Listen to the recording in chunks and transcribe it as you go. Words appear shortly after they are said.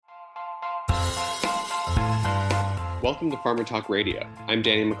Welcome to Pharma Talk Radio. I'm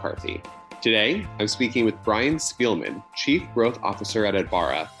Danny McCarthy. Today, I'm speaking with Brian Spielman, Chief Growth Officer at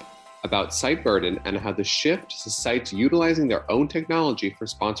Advarra, about site burden and how the shift to sites utilizing their own technology for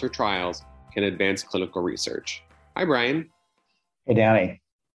sponsored trials can advance clinical research. Hi, Brian. Hey, Danny.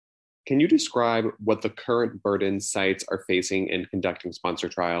 Can you describe what the current burden sites are facing in conducting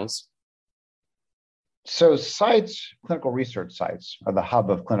sponsored trials? So sites, clinical research sites, are the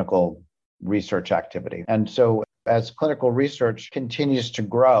hub of clinical research activity. And so as clinical research continues to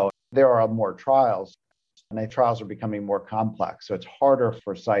grow, there are more trials, and the trials are becoming more complex. So it's harder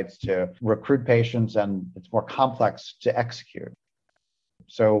for sites to recruit patients, and it's more complex to execute.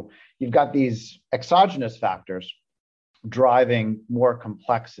 So you've got these exogenous factors driving more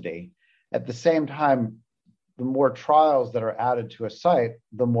complexity. At the same time, the more trials that are added to a site,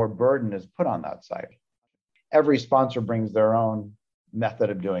 the more burden is put on that site. Every sponsor brings their own method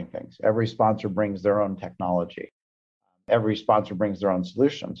of doing things. Every sponsor brings their own technology. Every sponsor brings their own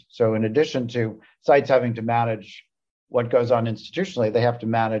solutions. So in addition to sites having to manage what goes on institutionally, they have to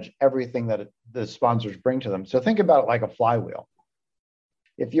manage everything that the sponsors bring to them. So think about it like a flywheel.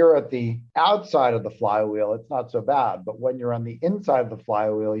 If you're at the outside of the flywheel, it's not so bad. But when you're on the inside of the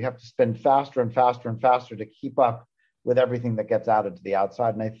flywheel, you have to spin faster and faster and faster to keep up with everything that gets added to the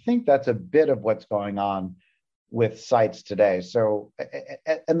outside. And I think that's a bit of what's going on with sites today. So,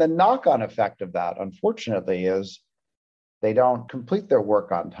 and the knock-on effect of that, unfortunately, is they don't complete their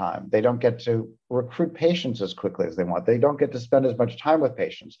work on time. They don't get to recruit patients as quickly as they want. They don't get to spend as much time with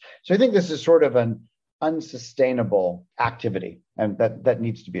patients. So I think this is sort of an unsustainable activity, and that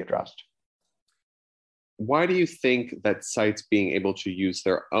needs to be addressed. Why do you think that sites being able to use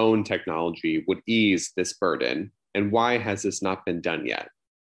their own technology would ease this burden? And why has this not been done yet?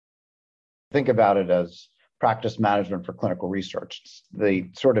 Think about it as practice management for clinical research. It's the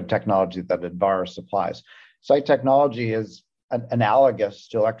sort of technology that Advarra supplies. Site technology is analogous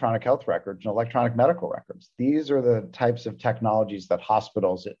to electronic health records and electronic medical records. These are the types of technologies that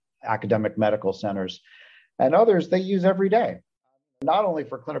hospitals, academic medical centers, and others, they use every day, not only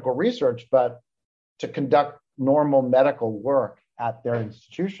for clinical research, but to conduct normal medical work at their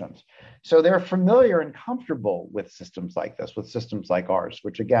institutions. So they're familiar and comfortable with systems like this, with systems like ours,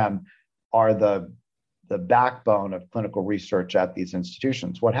 which again are the backbone of clinical research at these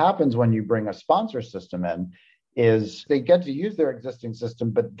institutions. What happens when you bring a sponsor system in is they get to use their existing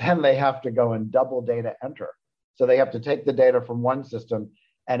system, but then they have to go and double data enter. So they have to take the data from one system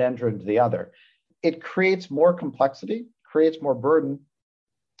and enter into the other. It creates more complexity, creates more burden.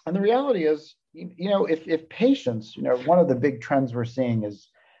 And the reality is, if patients, one of the big trends we're seeing is,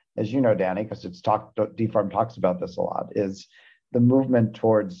 as you know, Danny, because DPHARM talks about this a lot, is the movement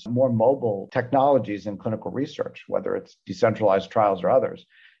towards more mobile technologies in clinical research, whether it's decentralized trials or others.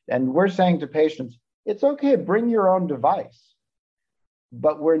 And we're saying to patients, it's okay, bring your own device.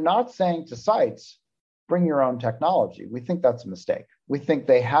 But we're not saying to sites, bring your own technology. We think that's a mistake. We think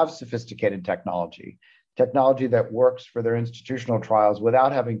they have sophisticated technology that works for their institutional trials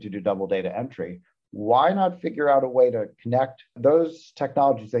without having to do double data entry. Why not figure out a way to connect those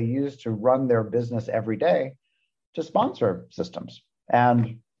technologies they use to run their business every day to sponsor systems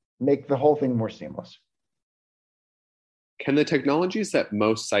and make the whole thing more seamless? Can the technologies that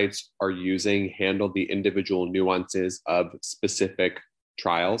most sites are using handle the individual nuances of specific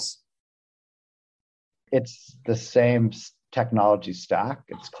trials? It's the same technology stack.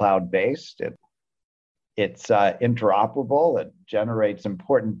 It's cloud-based. It's interoperable. It generates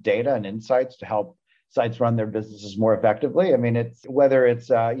important data and insights to help sites run their businesses more effectively. I mean,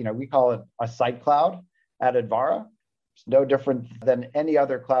 we call it a site cloud at Advarra. It's no different than any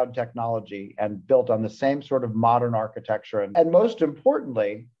other cloud technology and built on the same sort of modern architecture. And most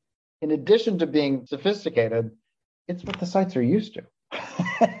importantly, in addition to being sophisticated, it's what the sites are used to.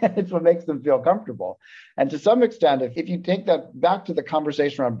 It's what makes them feel comfortable. And to some extent, if you take that back to the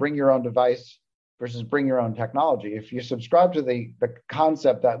conversation around bring your own device versus bring your own technology, if you subscribe to the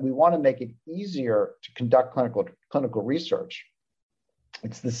concept that we want to make it easier to conduct clinical research,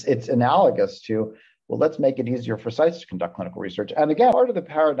 it's analogous to, well, let's make it easier for sites to conduct clinical research. And again, part of the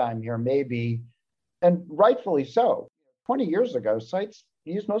paradigm here may be, and rightfully so, 20 years ago, sites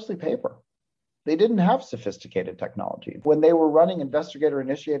used mostly paper. They didn't have sophisticated technology. When they were running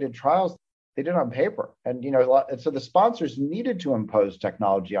investigator-initiated trials, they did it on paper. And so the sponsors needed to impose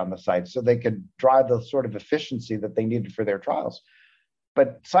technology on the sites so they could drive the sort of efficiency that they needed for their trials.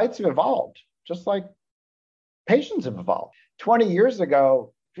 But sites have evolved, just like patients have evolved. 20 years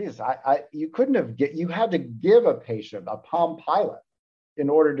ago, you had to give a patient a Palm Pilot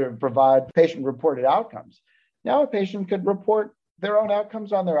in order to provide patient-reported outcomes. Now a patient could report their own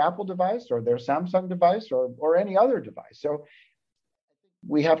outcomes on their Apple device or their Samsung device or any other device. So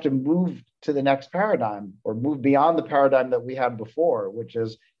we have to move to the next paradigm or move beyond the paradigm that we had before, which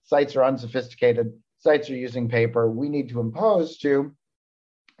is sites are unsophisticated, sites are using paper. We need to impose to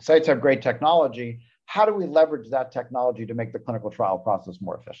sites have great technology. How do we leverage that technology to make the clinical trial process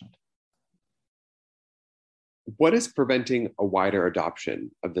more efficient? What is preventing a wider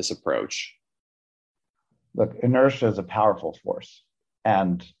adoption of this approach? Look, inertia is a powerful force,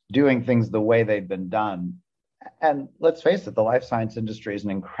 and doing things the way they've been done. And let's face it, the life science industry is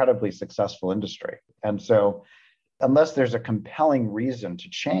an incredibly successful industry. And so unless there's a compelling reason to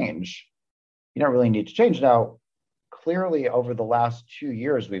change, you don't really need to change. Now, clearly over the last 2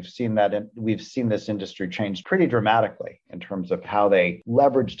 years, we've seen this industry change pretty dramatically in terms of how they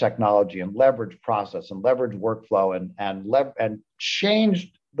leverage technology and leverage process and leverage workflow and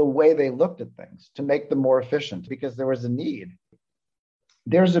changed the way they looked at things to make them more efficient because there was a need.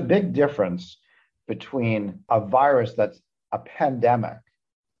 There's a big difference between a virus that's a pandemic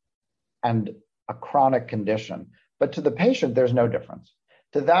and a chronic condition. But to the patient, there's no difference.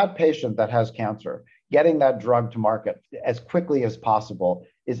 To that patient that has cancer, getting that drug to market as quickly as possible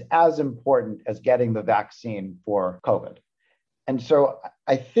is as important as getting the vaccine for COVID. And so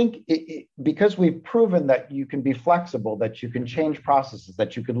I think because we've proven that you can be flexible, that you can change processes,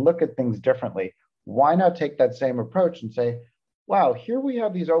 that you can look at things differently, why not take that same approach and say, wow, here we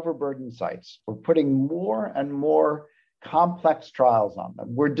have these overburdened sites. We're putting more and more complex trials on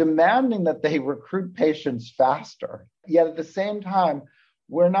them. We're demanding that they recruit patients faster. Yet at the same time,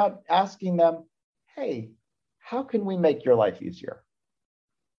 we're not asking them, hey, how can we make your life easier?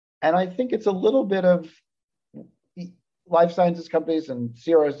 And I think it's a little bit of life sciences companies and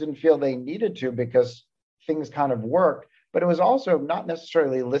CROs didn't feel they needed to because things kind of worked, but it was also not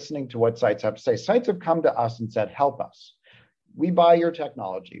necessarily listening to what sites have to say. Sites have come to us and said, help us. We buy your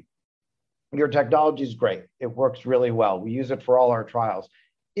technology. Your technology is great. It works really well. We use it for all our trials.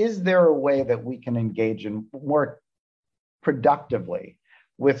 Is there a way that we can engage in more productively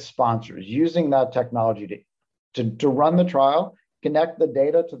with sponsors using that technology to run the trial, connect the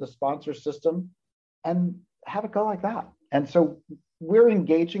data to the sponsor system, and have it go like that? And so we're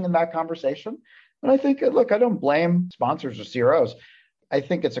engaging in that conversation. And I think, look, I don't blame sponsors or CROs. I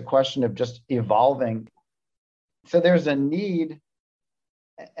think it's a question of just evolving. So there's a need,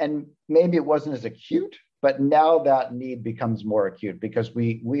 and maybe it wasn't as acute, but now that need becomes more acute because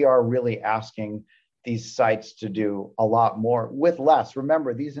we are really asking these sites to do a lot more with less.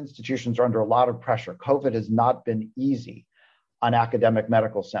 Remember, these institutions are under a lot of pressure. COVID has not been easy on academic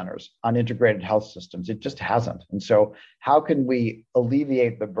medical centers, on integrated health systems. It just hasn't. And so how can we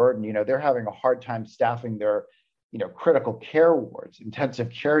alleviate the burden? You know, they're having a hard time staffing their, critical care wards, intensive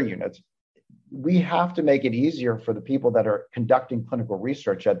care units. We have to make it easier for the people that are conducting clinical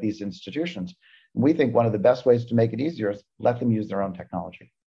research at these institutions. We think one of the best ways to make it easier is let them use their own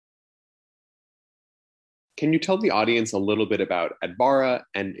technology. Can you tell the audience a little bit about Advarra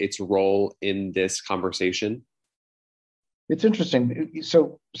and its role in this conversation? It's interesting.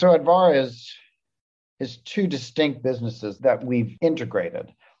 So Advarra is two distinct businesses that we've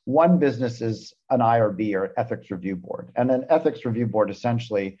integrated. One business is an IRB, or Ethics Review Board. And an Ethics Review Board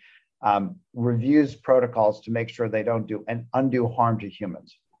essentially reviews protocols to make sure they don't do an undue harm to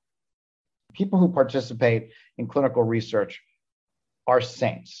humans. People who participate in clinical research are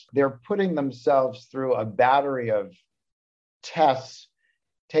saints. They're putting themselves through a battery of tests,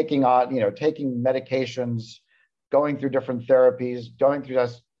 taking medications, going through different therapies, going through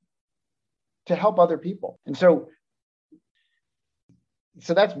tests to help other people. And so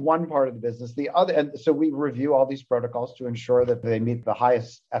that's one part of the business. The other, and so we review all these protocols to ensure that they meet the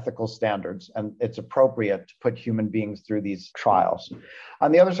highest ethical standards and it's appropriate to put human beings through these trials.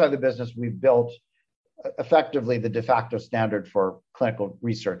 On the other side of the business, we've built effectively the de facto standard for clinical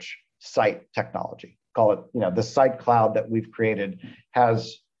research site technology. Call it, the site cloud that we've created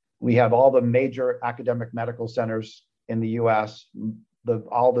we have all the major academic medical centers in the US,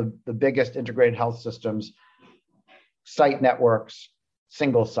 all the biggest integrated health systems, site networks,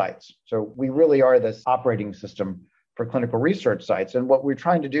 single sites. So we really are this operating system for clinical research sites. And what we're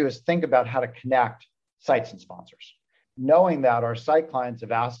trying to do is think about how to connect sites and sponsors. Knowing that our site clients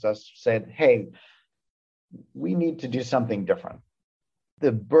have asked us, said, hey, we need to do something different.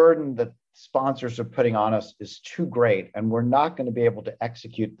 The burden that sponsors are putting on us is too great, and we're not going to be able to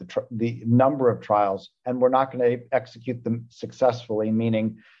execute the number of trials, and we're not going to execute them successfully,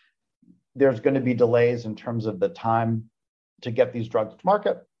 meaning there's going to be delays in terms of the time to get these drugs to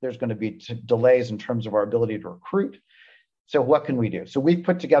market. There's going to be delays in terms of our ability to recruit. So what can we do? So we've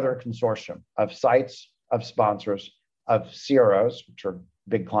put together a consortium of sites, of sponsors, of CROs, which are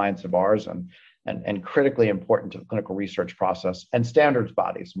big clients of ours and critically important to the clinical research process, and standards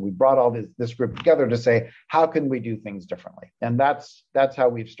bodies. And we brought all this group together to say, how can we do things differently? And that's how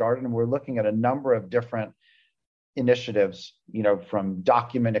we've started. And we're looking at a number of different initiatives, from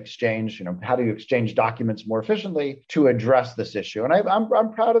document exchange, how do you exchange documents more efficiently to address this issue? And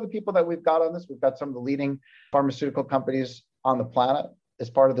I'm proud of the people that we've got on this. We've got some of the leading pharmaceutical companies on the planet as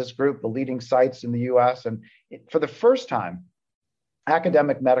part of this group, the leading sites in the US. And for the first time,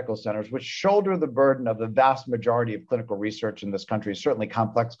 academic medical centers, which shoulder the burden of the vast majority of clinical research in this country, certainly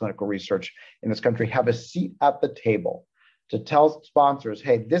complex clinical research in this country, have a seat at the table to tell sponsors,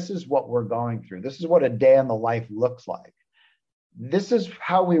 hey, this is what we're going through. This is what a day in the life looks like. This is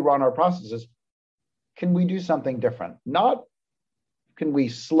how we run our processes. Can we do something different? Not can we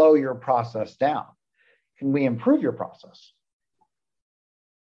slow your process down? Can we improve your process?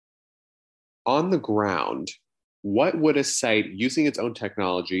 On the ground, what would a site using its own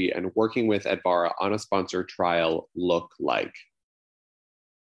technology and working with Advarra on a sponsored trial look like?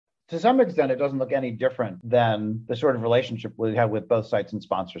 To some extent, it doesn't look any different than the sort of relationship we have with both sites and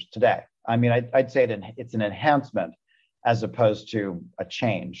sponsors today. I mean, I'd say it's an enhancement as opposed to a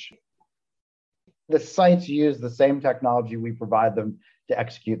change. The sites use the same technology we provide them to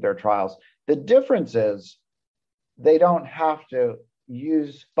execute their trials. The difference is they don't have to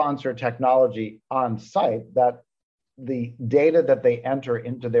use sponsor technology on site, that the data that they enter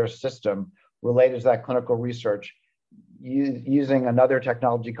into their system related to that clinical research using another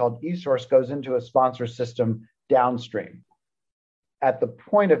technology called eSource goes into a sponsor system downstream. At the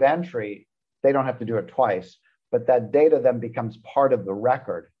point of entry, they don't have to do it twice, but that data then becomes part of the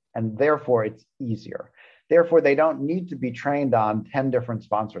record, and therefore it's easier. Therefore, they don't need to be trained on 10 different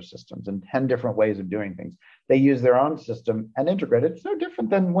sponsor systems and 10 different ways of doing things. They use their own system and integrate it. It's no different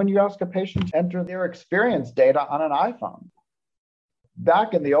than when you ask a patient to enter their experience data on an iPhone.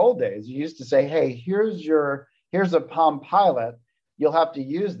 Back in the old days, you used to say, hey, here's a Palm Pilot, you'll have to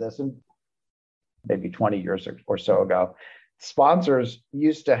use this. And maybe 20 years or so ago, sponsors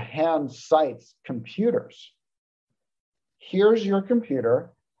used to hand sites computers. Here's your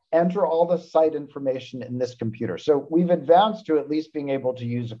computer, enter all the site information in this computer. So we've advanced to at least being able to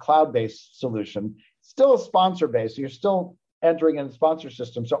use a cloud-based solution, still a sponsor-based, so you're still entering in the sponsor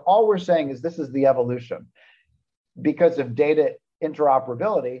system. So all we're saying is this is the evolution. Because of data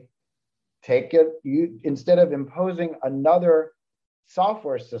interoperability, instead of imposing another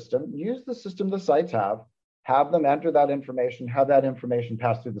software system, use the system the sites have them enter that information, have that information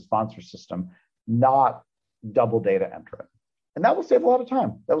pass through the sponsor system, not double data entry. And that will save a lot of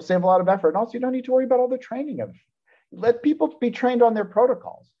time. That will save a lot of effort. And also, you don't need to worry about all the training of. Let people be trained on their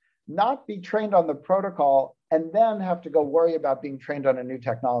protocols, not be trained on the protocol and then have to go worry about being trained on a new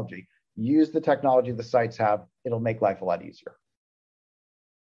technology. Use the technology the sites have. It'll make life a lot easier.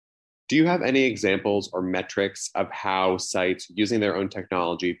 Do you have any examples or metrics of how sites using their own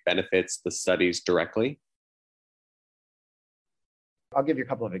technology benefits the studies directly? I'll give you a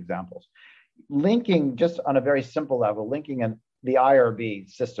couple of examples. Linking, just on a very simple level, linking the IRB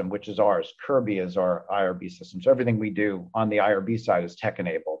system, which is ours. Kirby is our IRB system. So everything we do on the IRB side is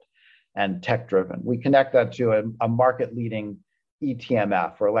tech-enabled and tech-driven. We connect that to a market-leading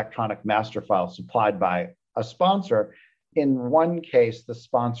eTMF, or electronic master file, supplied by a sponsor. In one case, the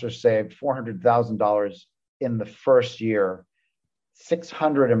sponsor saved $400,000 in the first year,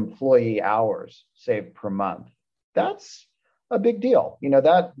 600 employee hours saved per month. That's a big deal.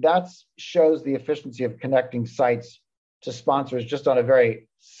 That shows the efficiency of connecting sites to sponsors just on a very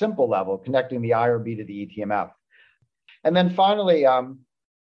simple level, connecting the IRB to the eTMF. And then finally, our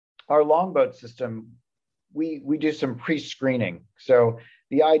Longboat system, we do some pre-screening. So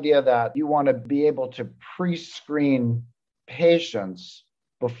the idea that you want to be able to pre-screen patients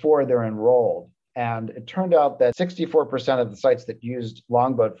before they're enrolled. And it turned out that 64% of the sites that used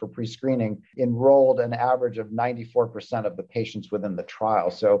Longboat for pre-screening enrolled an average of 94% of the patients within the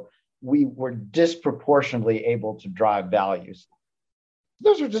trial. So we were disproportionately able to drive values.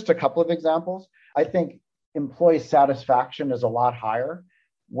 Those are just a couple of examples. I think employee satisfaction is a lot higher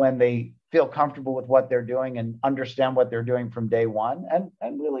when they feel comfortable with what they're doing and understand what they're doing from day one.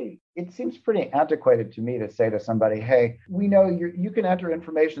 And really, it seems pretty antiquated to me to say to somebody, hey, we know you can enter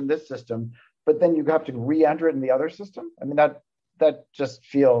information in this system, but then you have to re-enter it in the other system. I mean, that just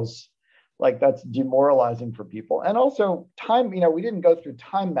feels like that's demoralizing for people. And also time, we didn't go through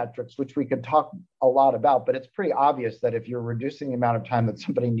time metrics, which we could talk a lot about, but it's pretty obvious that if you're reducing the amount of time that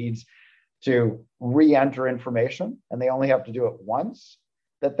somebody needs to re-enter information and they only have to do it once,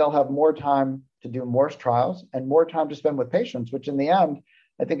 that they'll have more time to do more trials and more time to spend with patients, which in the end,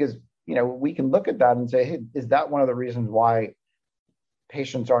 I think is, we can look at that and say, hey, is that one of the reasons why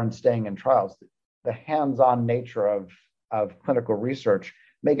patients aren't staying in trials? The hands-on nature of clinical research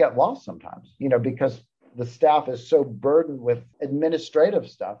may get lost sometimes, because the staff is so burdened with administrative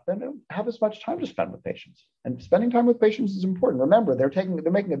stuff, they don't have as much time to spend with patients. And spending time with patients is important. Remember,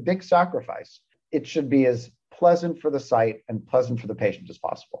 they're making a big sacrifice. It should be as pleasant for the site and pleasant for the patient as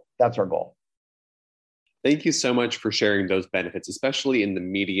possible. That's our goal. Thank you so much for sharing those benefits, especially in the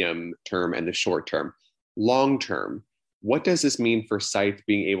medium term and the short term. Long term, what does this mean for sites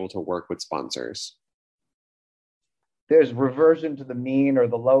being able to work with sponsors? There's reversion to the mean or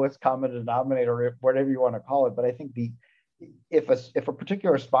the lowest common denominator, or whatever you want to call it. But I think if a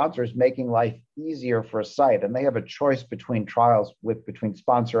particular sponsor is making life easier for a site and they have a choice between trials between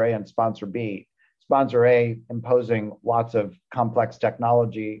sponsor A and sponsor B, sponsor A imposing lots of complex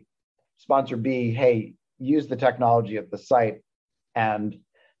technology, sponsor B, hey, use the technology at the site, and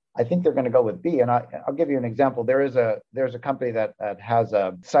I think they're going to go with B. And I'll give you an example. There's a company that has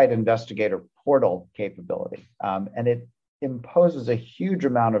a site investigator portal capability, and it imposes a huge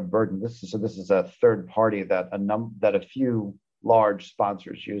amount of burden. This is a third party that a few large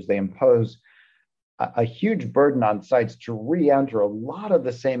sponsors use. They impose a huge burden on sites to re-enter a lot of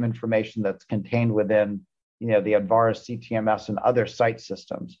the same information that's contained within the Advarra CTMS and other site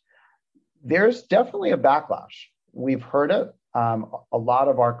systems. There's definitely a backlash. We've heard it. A lot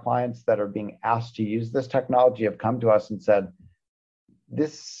of our clients that are being asked to use this technology have come to us and said,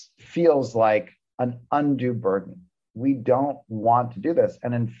 this feels like an undue burden. We don't want to do this.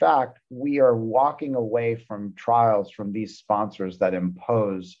 And in fact, we are walking away from trials from these sponsors that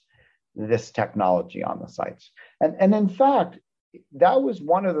impose this technology on the sites. And in fact, that was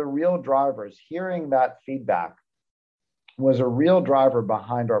one of the real drivers. Hearing that feedback was a real driver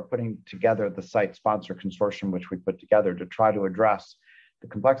behind our putting together the site sponsor consortium, which we put together to try to address the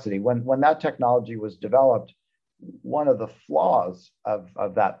complexity. When that technology was developed, one of the flaws of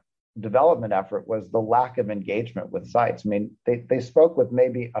that development effort was the lack of engagement with sites. I mean, they spoke with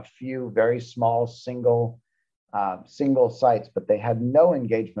maybe a few very small single sites, but they had no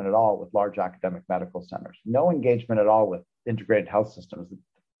engagement at all with large academic medical centers, no engagement at all with integrated health systems.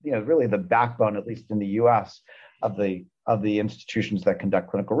 Really the backbone, at least in the US, of the institutions that conduct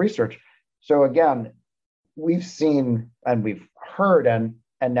clinical research. So again, we've seen and we've heard and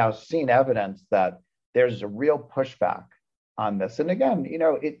now seen evidence that there's a real pushback on this. And again,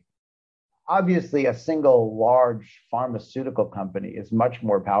 it obviously a single large pharmaceutical company is much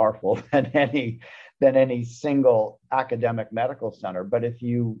more powerful than any single academic medical center. But if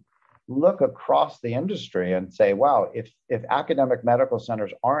you look across the industry and say, wow, if academic medical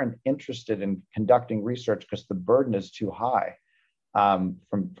centers aren't interested in conducting research because the burden is too high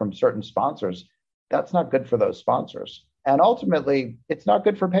from certain sponsors, that's not good for those sponsors. And ultimately, it's not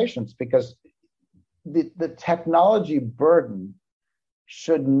good for patients because the technology burden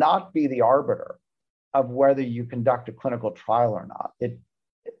should not be the arbiter of whether you conduct a clinical trial or not.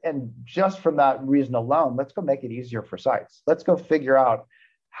 And just from that reason alone, let's go make it easier for sites. Let's go figure out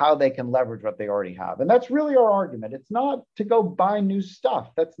how they can leverage what they already have. And that's really our argument. It's not to go buy new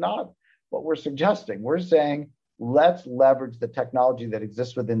stuff. That's not what we're suggesting. We're saying, let's leverage the technology that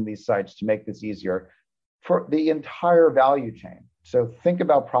exists within these sites to make this easier for the entire value chain. So think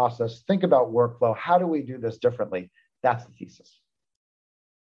about process, think about workflow. How do we do this differently? That's the thesis.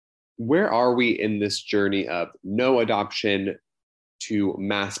 Where are we in this journey of no adoption to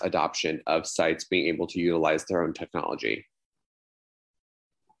mass adoption of sites being able to utilize their own technology?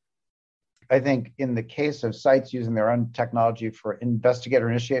 I think in the case of sites using their own technology for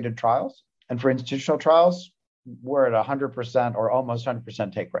investigator-initiated trials and for institutional trials, we're at 100% or almost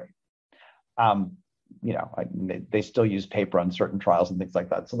 100% take rate. They still use paper on certain trials and things like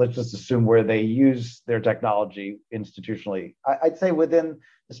that. So let's just assume where they use their technology institutionally. I'd say within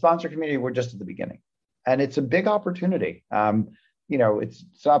the sponsor community, we're just at the beginning. And it's a big opportunity. It's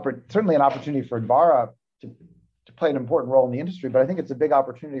certainly an opportunity for Advarra to play an important role in the industry, but I think it's a big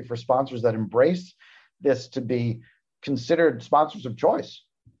opportunity for sponsors that embrace this to be considered sponsors of choice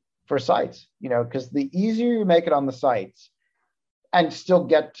for sites, because the easier you make it on the sites and still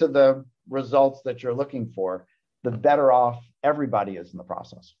get to the results that you're looking for, the better off everybody is in the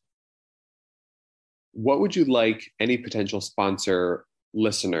process. What would you like any potential sponsor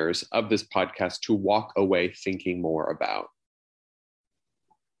listeners of this podcast to walk away thinking more about?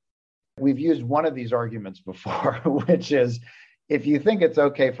 We've used one of these arguments before, which is if you think it's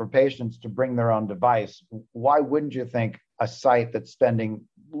okay for patients to bring their own device, why wouldn't you think a site that's spending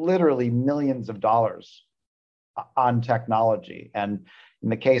literally millions of dollars on technology? And in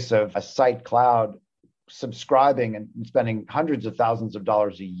the case of a site cloud subscribing and spending hundreds of thousands of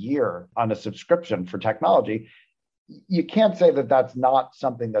dollars a year on a subscription for technology, you can't say that that's not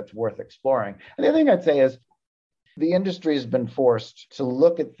something that's worth exploring. And the other thing I'd say is the industry has been forced to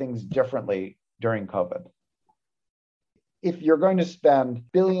look at things differently during COVID. If you're going to spend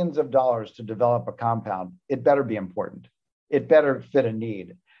billions of dollars to develop a compound, it better be important. It better fit a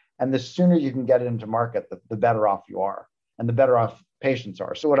need. And the sooner you can get it into market, the better off you are, and the better off patients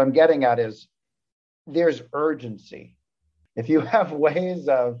are. So what I'm getting at is there's urgency. If you have ways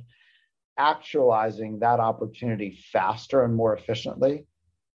of actualizing that opportunity faster and more efficiently,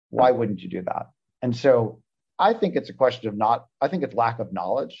 why wouldn't you do that? And so I think it's a question of I think it's lack of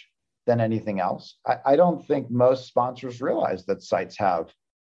knowledge than anything else. I don't think most sponsors realize that sites have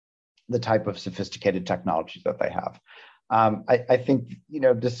the type of sophisticated technology that they have. I think,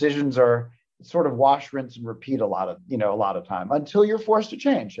 decisions are sort of wash, rinse, and repeat a lot of time until you're forced to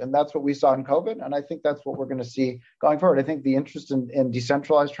change. And that's what we saw in COVID. And I think that's what we're going to see going forward. I think the interest in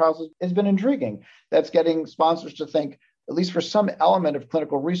decentralized trials has been intriguing. That's getting sponsors to think, at least for some element of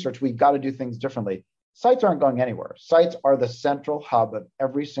clinical research, we've got to do things differently. Sites aren't going anywhere. Sites are the central hub of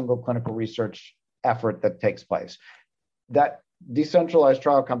every single clinical research effort that takes place. That decentralized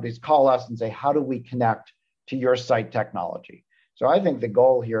trial companies call us and say, how do we connect to your site technology? So I think the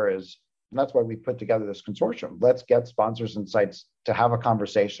goal here is, and that's why we put together this consortium. Let's get sponsors and sites to have a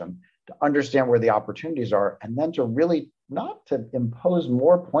conversation, to understand where the opportunities are, and then to really not to impose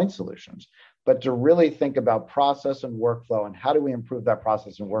more point solutions, but to really think about process and workflow and how do we improve that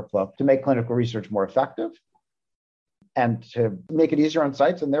process and workflow to make clinical research more effective and to make it easier on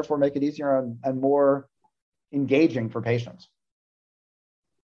sites and therefore make it easier and more engaging for patients.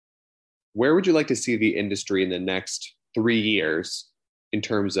 Where would you like to see the industry in the next 3 years in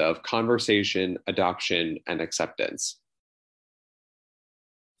terms of conversation, adoption, and acceptance?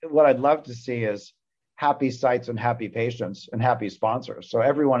 What I'd love to see is happy sites and happy patients and happy sponsors. So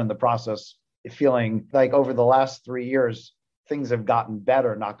everyone in the process feeling like over the last 3 years, things have gotten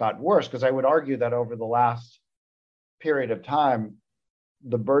better, not gotten worse. Because I would argue that over the last period of time,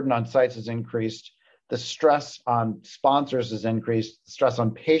 the burden on sites has increased, the stress on sponsors has increased, the stress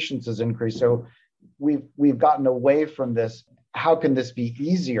on patients has increased. So we've gotten away from this. How can this be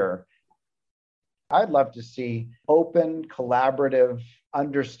easier? I'd love to see open, collaborative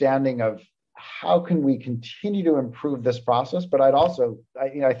understanding of how can we continue to improve this process. But I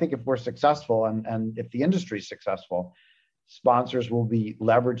think if we're successful and if the industry is successful, sponsors will be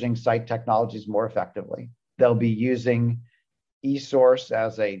leveraging site technologies more effectively. They'll be using eSource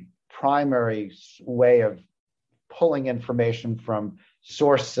as a primary way of pulling information from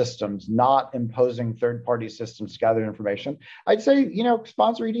source systems, not imposing third-party systems to gather information. I'd say,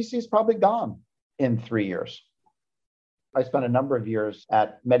 sponsor EDC is probably gone in 3 years. I spent a number of years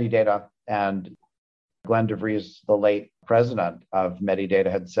at Medidata, and Glenn DeVries, the late president of Medidata,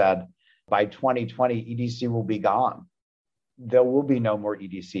 had said, by 2020, EDC will be gone. There will be no more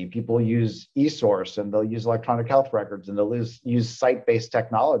EDC. People use eSource, and they'll use electronic health records, and they'll use site-based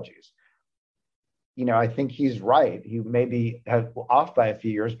technologies. I think he's right. He may be off by a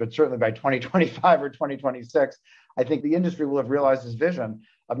few years, but certainly by 2025 or 2026, I think the industry will have realized his vision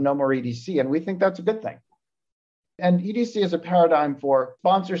of no more EDC, and we think that's a good thing. And EDC is a paradigm for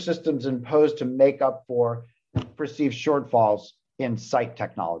sponsor systems imposed to make up for perceived shortfalls in site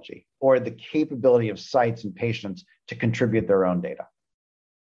technology or the capability of sites and patients to contribute their own data.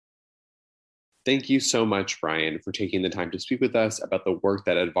 Thank you so much, Brian, for taking the time to speak with us about the work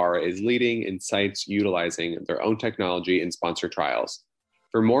that Advarra is leading in sites utilizing their own technology in sponsor trials.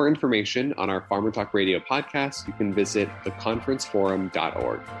 For more information on our Pharma Talk Radio podcast, you can visit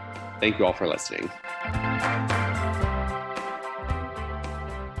theconferenceforum.org. Thank you all for listening.